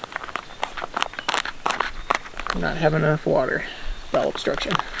 Not having enough water, bowel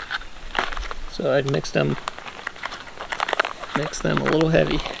obstruction. So I'd mix them a little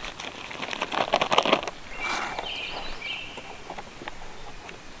heavy.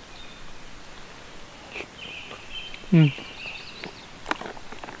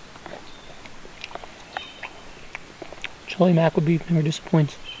 Chili mac with beef never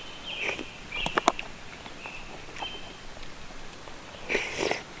disappoints.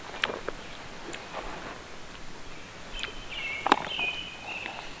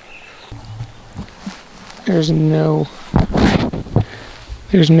 There's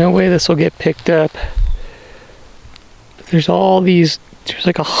no way this will get picked up. There's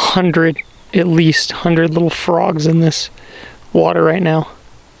like 100, at least 100 little frogs in this water right now,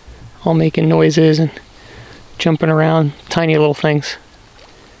 all making noises and jumping around, tiny little things.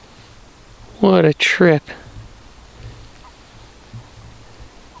 What a trip.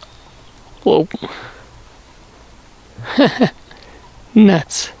 Whoa.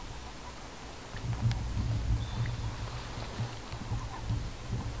 Nuts.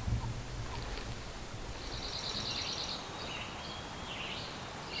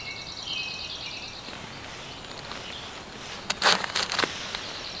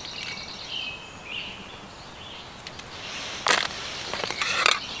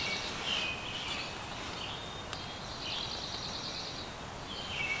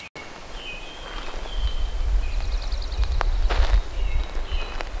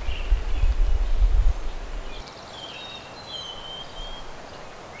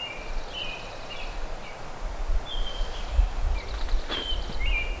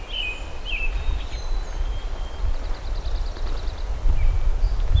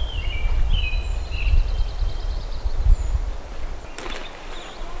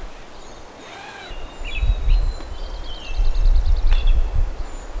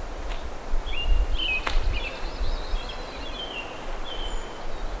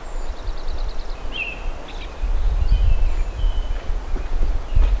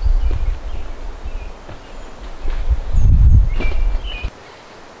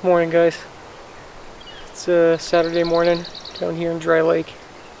 Morning, guys. It's Saturday morning down here in Dry Lake.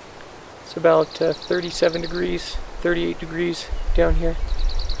 It's about 37 degrees, 38 degrees down here.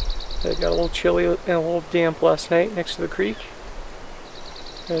 It got a little chilly and a little damp last night next to the creek.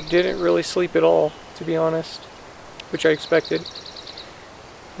 I didn't really sleep at all, to be honest, which I expected.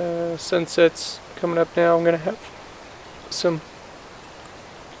 Sunset's coming up now. I'm gonna have some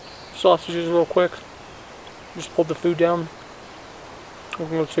sausages real quick. Just pulled the food down. We're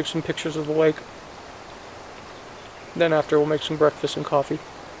gonna take some pictures of the lake. Then after we'll make some breakfast and coffee.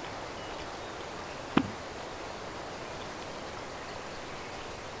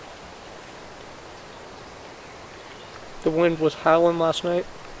 The wind was howling last night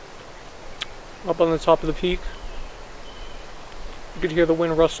up on the top of the peak. You could hear the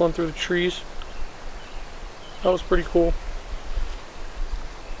wind rustling through the trees. That was pretty cool.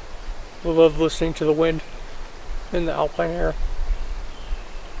 I love listening to the wind in the alpine air.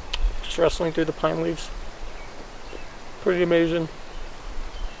 Just rustling through the pine leaves. Pretty amazing.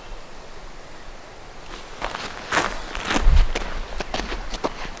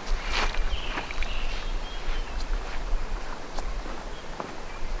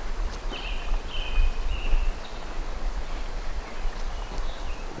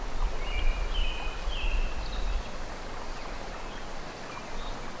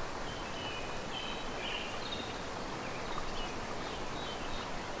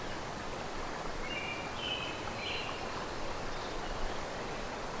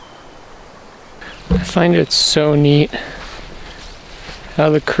 I find it so neat how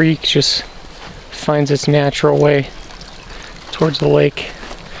the creek just finds its natural way towards the lake,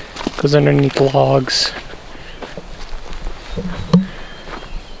 goes underneath logs,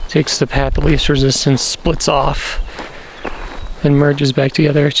 takes the path of least resistance, splits off, and merges back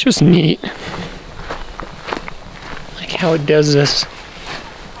together. It's just neat, like how it does this.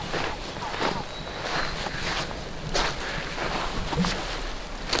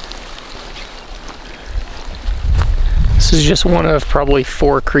 This is just one of probably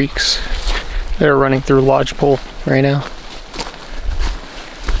 4 creeks that are running through Lodgepole right now.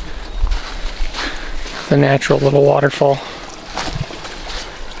 The natural little waterfall.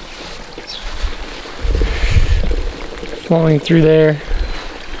 Flowing through there.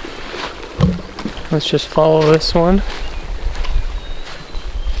 Let's just follow this one.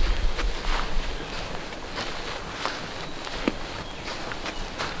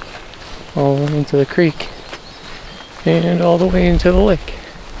 All the way into the creek. And all the way into the lake.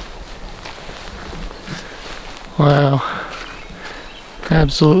 Wow.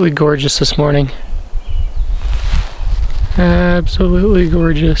 Absolutely gorgeous this morning. Absolutely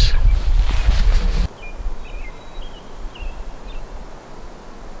gorgeous.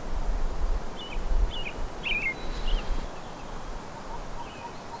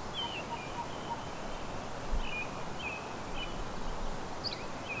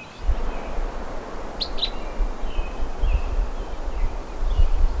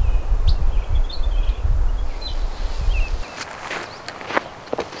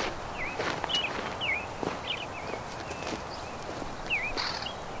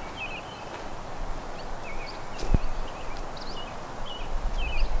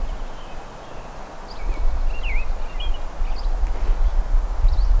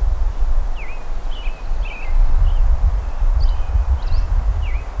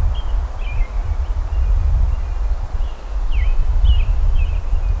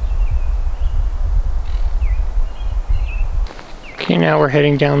 Okay, now we're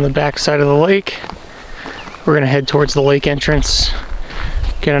heading down the back side of the lake. We're gonna head towards the lake entrance,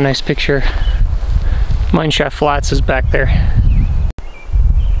 get a nice picture. Mineshaft Flats is back there.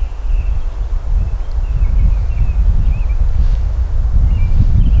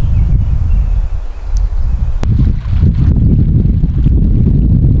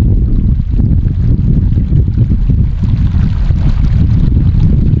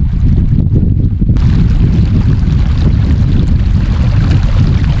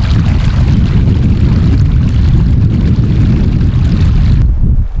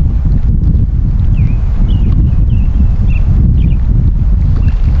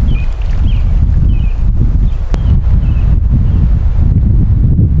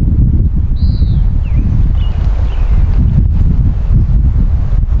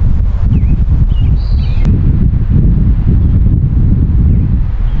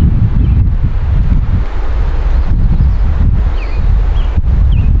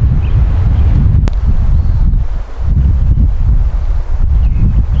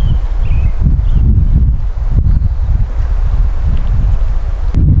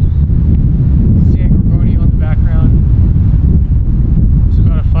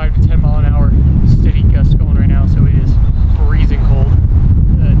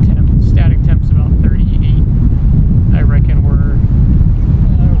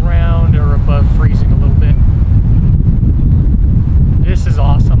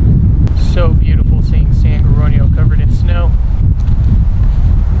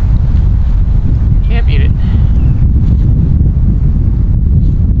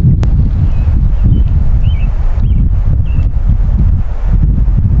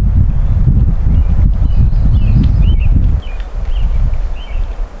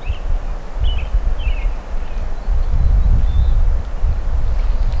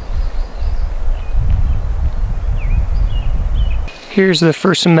 Here's the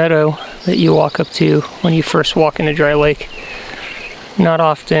first meadow that you walk up to when you first walk in a dry lake. Not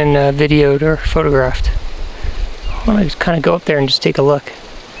often videoed or photographed. I want to just kind of go up there and just take a look.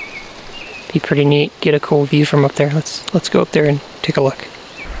 Be pretty neat. Get a cool view from up there. Let's go up there and take a look.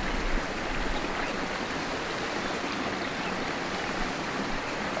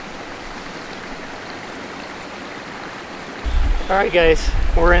 All right, guys,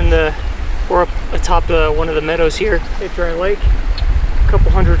 we're up atop one of the meadows here at Dry Lake, a couple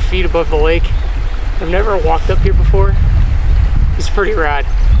hundred feet above the lake. I've never walked up here before. It's pretty rad.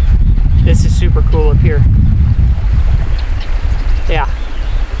 This is super cool up here. Yeah.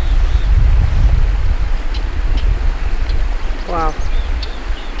 Wow.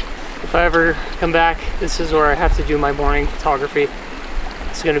 If I ever come back, this is where I have to do my morning photography.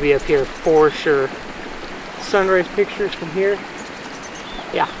 It's going to be up here for sure. Sunrise pictures from here.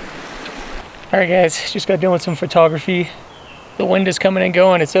 Yeah. Alright guys, just got done with some photography. The wind is coming and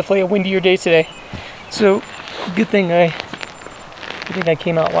going. It's definitely a windier day today. So, good thing I think I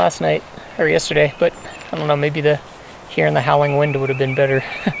came out last night, or yesterday, but I don't know, maybe hearing the howling wind would have been better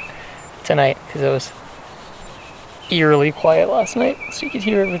tonight, because it was eerily quiet last night, so you could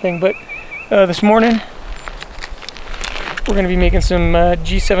hear everything. But this morning, we're going to be making some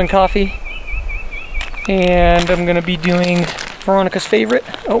G7 coffee, and I'm going to be doing Veronica's favorite,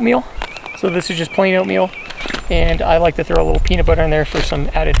 oatmeal. So this is just plain oatmeal, and I like to throw a little peanut butter in there for some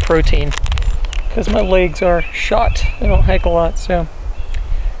added protein, because my legs are shot. I don't hike a lot, so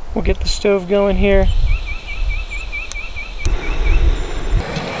we'll get the stove going here.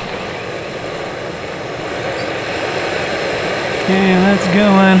 Okay, that's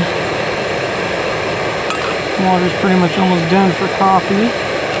going. Water's pretty much almost done for coffee.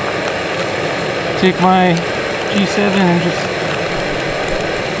 Take my G7 and just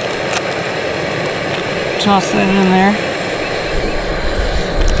toss that in there.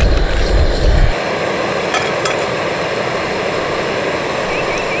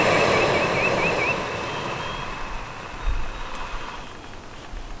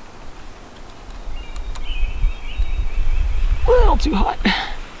 A little too hot.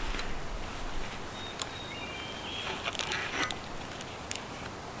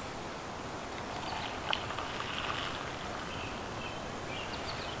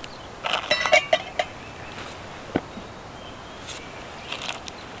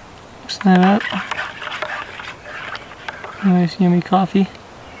 That up. Nice yummy coffee.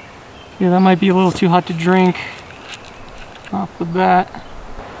 Yeah, that might be a little too hot to drink off the bat.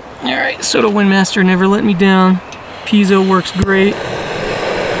 Alright, Soda Windmaster never let me down. Piezo works great.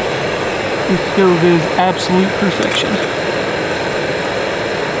 This stove is absolute perfection.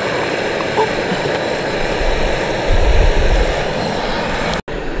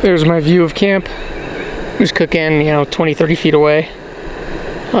 There's my view of camp. I'm just cooking, 20-30 feet away.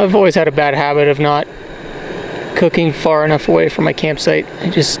 I've always had a bad habit of not cooking far enough away from my campsite.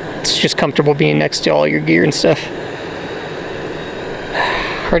 It's just comfortable being next to all your gear and stuff.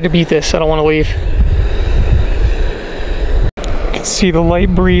 Hard to beat this. I don't want to leave. You can see the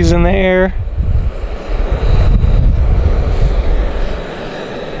light breeze in the air.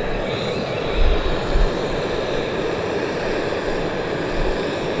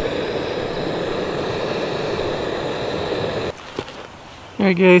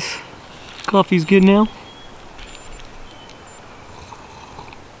 Alright guys, coffee's good now.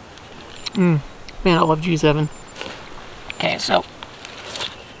 Man, I love G7. Okay, so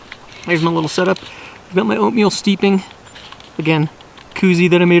here's my little setup. I've got my oatmeal steeping. Again, koozie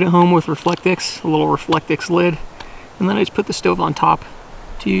that I made at home with Reflectix, a little Reflectix lid. And then I just put the stove on top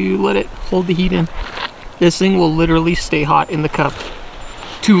to let it hold the heat in. This thing will literally stay hot in the cup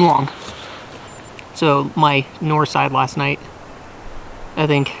too long. So my north side last night, I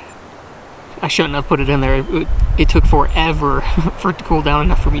think I shouldn't have put it in there. It took forever for it to cool down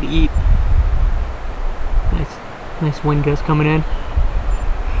enough for me to eat. Nice wind gust coming in.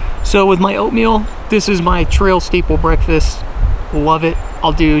 So with my oatmeal, this is my trail staple breakfast. Love it.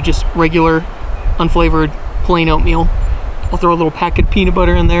 I'll do just regular, unflavored, plain oatmeal. I'll throw a little packet of peanut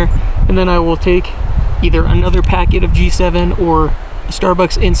butter in there, and then I will take either another packet of G7 or a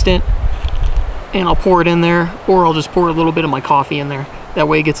Starbucks instant, and I'll pour it in there, or I'll just pour a little bit of my coffee in there. That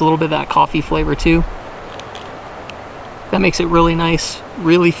way it gets a little bit of that coffee flavor too. That makes it really nice,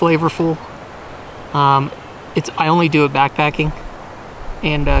 really flavorful. I only do it backpacking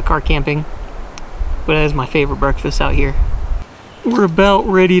and car camping, but it is my favorite breakfast out here. We're about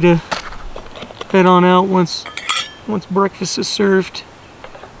ready to head on out once breakfast is served.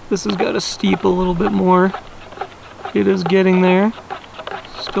 This has got to steep a little bit more. It is getting there.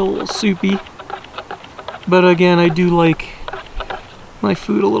 Still a little soupy. But again, I do like My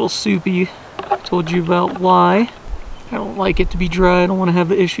food a little soupy. Told you about why. I don't like it to be dry. I don't want to have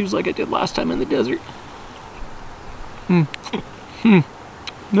the issues like I did last time in the desert. That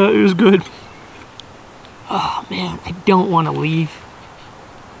is good. Oh man, I don't want to leave.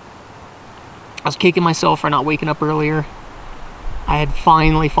 I was kicking myself for not waking up earlier. I had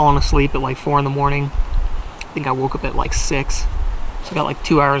finally fallen asleep at like 4 in the morning. I think I woke up at like 6. So I got like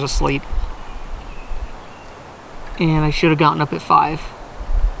 2 hours of sleep. And I should have gotten up at 5.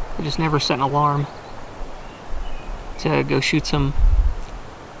 I just never set an alarm to go shoot some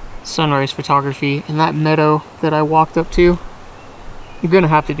sunrise photography in that meadow that I walked up to. I'm gonna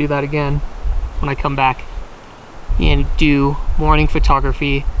have to do that again when I come back and do morning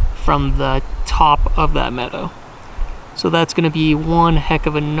photography from the top of that meadow. So that's gonna be one heck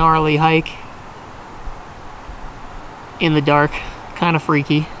of a gnarly hike in the dark, kind of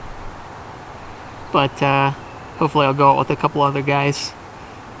freaky, but hopefully I'll go out with a couple other guys.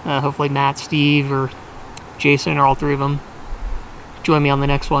 Hopefully Matt, Steve, or Jason, or all 3 of them join me on the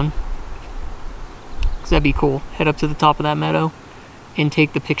next one, because that'd be cool. Head up to the top of that meadow and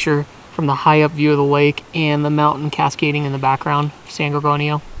take the picture from the high up view of the lake and the mountain cascading in the background, San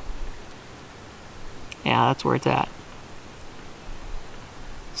Gorgonio. Yeah, that's where it's at.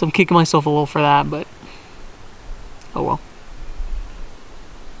 So I'm kicking myself a little for that, but oh well.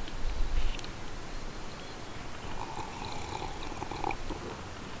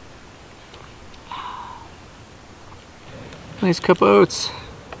 Nice cup of oats.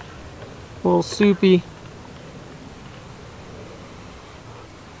 A little soupy.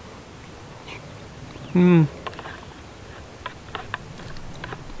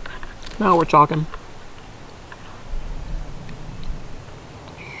 Now we're talking.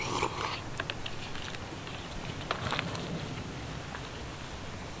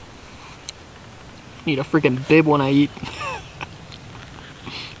 Need a freaking bib when I eat.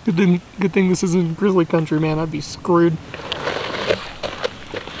 Good thing this isn't grizzly country, man. I'd be screwed.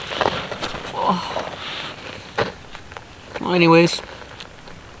 Well, anyways,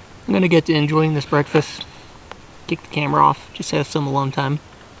 I'm gonna get to enjoying this breakfast. Kick the camera off. Just have some alone time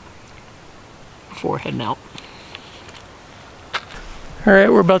before heading out. All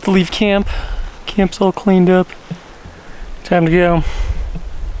right, we're about to leave camp. Camp's all cleaned up. Time to go.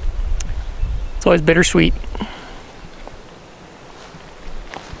 It's always bittersweet.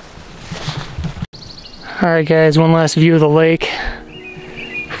 Alright guys, one last view of the lake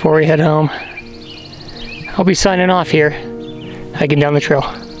before we head home. I'll be signing off here, hiking down the trail.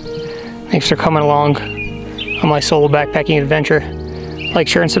 Thanks for coming along on my solo backpacking adventure. Like,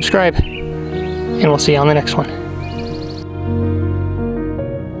 share, and subscribe, and we'll see you on the next one.